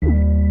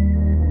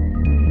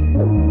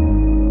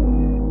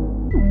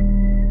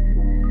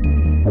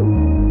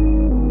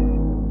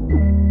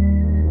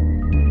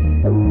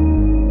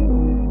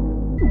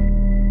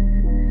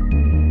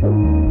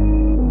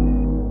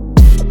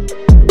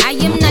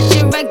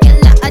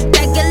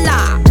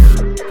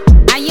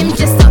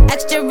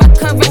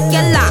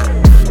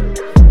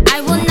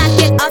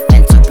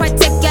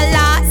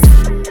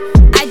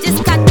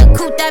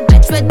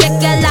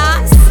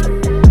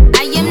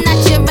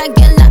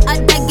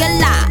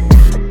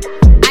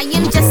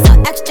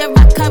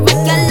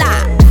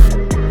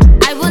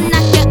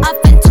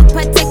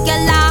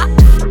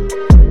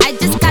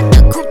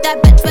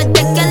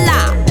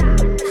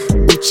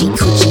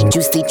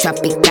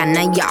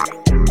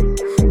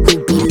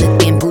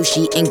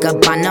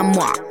Gabbana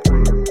moi.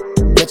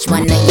 Which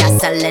one of y'all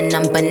selling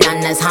them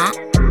bananas, huh?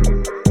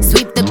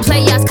 Sweep the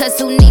playoffs, cause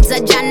who needs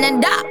a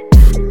janitor?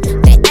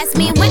 They asked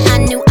me when I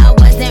knew I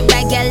wasn't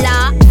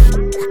regular.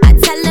 I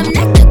tell them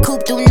that the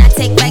coupe do not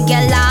take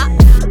regular.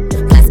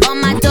 Plus all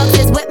my dogs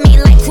is with me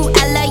like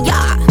Cruella,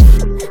 y'all.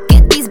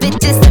 Get these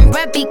bitches some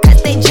bread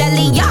because they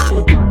jelly,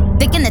 y'all.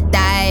 Thick in the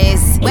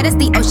thighs, wet as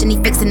the ocean,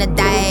 he fixing the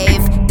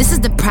dive. This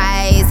is the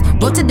prize,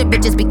 roll to the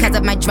riches because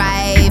of my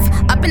drive.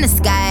 Up in the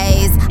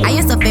skies, I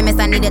am so famous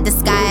I need a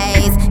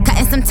disguise.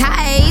 Cutting some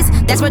ties,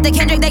 that's where the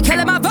Kendrick, they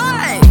killing my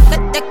vibe.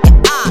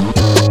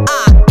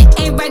 It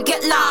ain't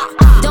regular,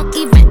 don't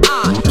even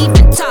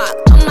talk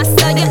on my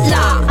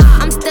cellular.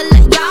 I'm still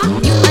a y'all,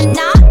 you are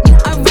not, you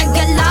are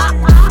regular.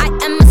 I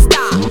am a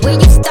star, where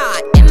you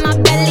start, in my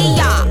belly,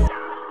 y'all.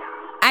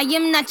 I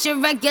am not your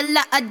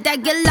regular, a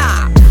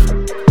degular.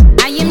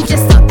 I am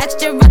just so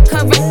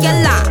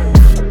extracurricular.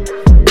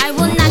 I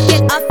will not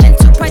get off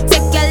into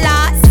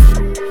particulars.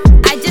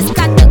 I just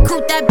got the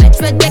coupe, that bitch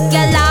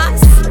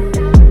ridiculous.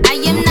 I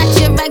am not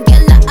your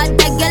regular, a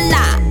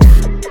degular.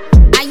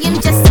 I am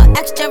just so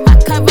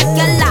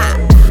extracurricular.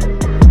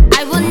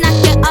 I will not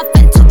get off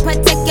into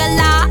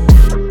particular.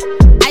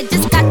 I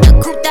just got the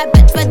coupe, that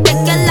bitch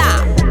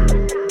ridiculous.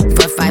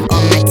 For 5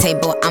 on my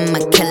table, I'm a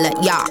killer,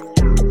 y'all.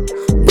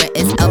 Where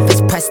is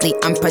Elvis Presley?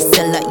 I'm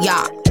Priscilla,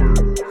 y'all.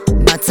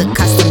 About to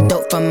custom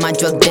dope from my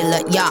drug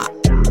dealer, y'all.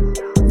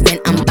 Then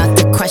I'm about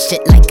to crush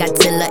it like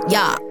Godzilla,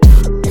 y'all.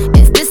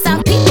 Is this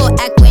how people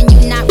act when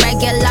you not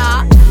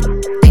regular?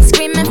 They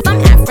screaming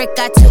from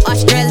Africa to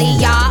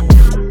Australia.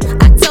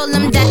 I told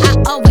them that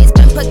I always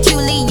been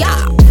peculiar.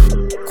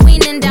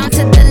 Queening down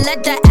to the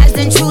letter as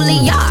in truly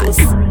yours.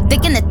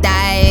 Thick in the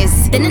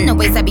thighs, thin in the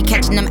waist, I be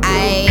catching them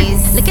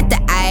eyes. Look at the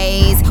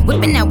eyes,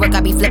 whipping that work,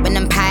 I be flipping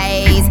them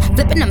pies.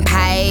 Flipping them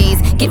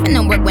pies, giving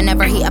them work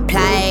whenever he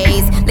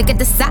applies. Look at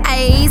the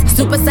size,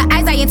 super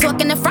size, I ain't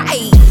talking the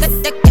fries.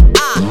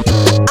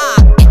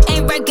 It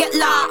ain't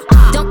regular,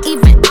 don't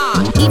even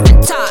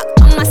talk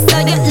on my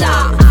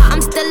cellular.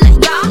 I'm still a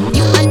y'all,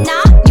 you are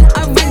not, you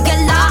are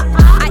regular.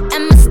 I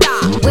am a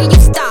star, where you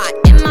start,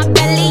 in my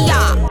belly,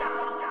 y'all.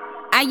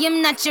 I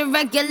am not your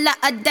regular,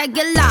 a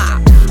degular.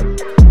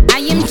 I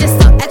am just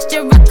so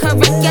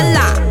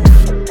extracurricular.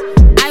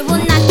 I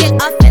will not get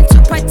off into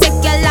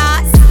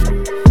particulars.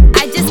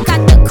 I just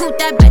got the coupe,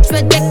 that bitch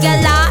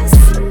ridiculous.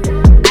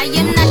 I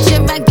am not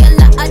your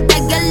regular, a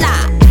degular.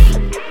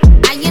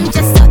 I am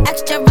just so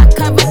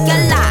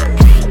extracurricular.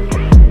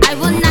 I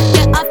will not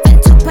get off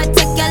into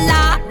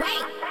particular.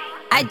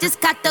 I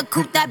just got the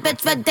coupe, that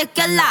bitch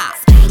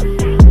ridiculous.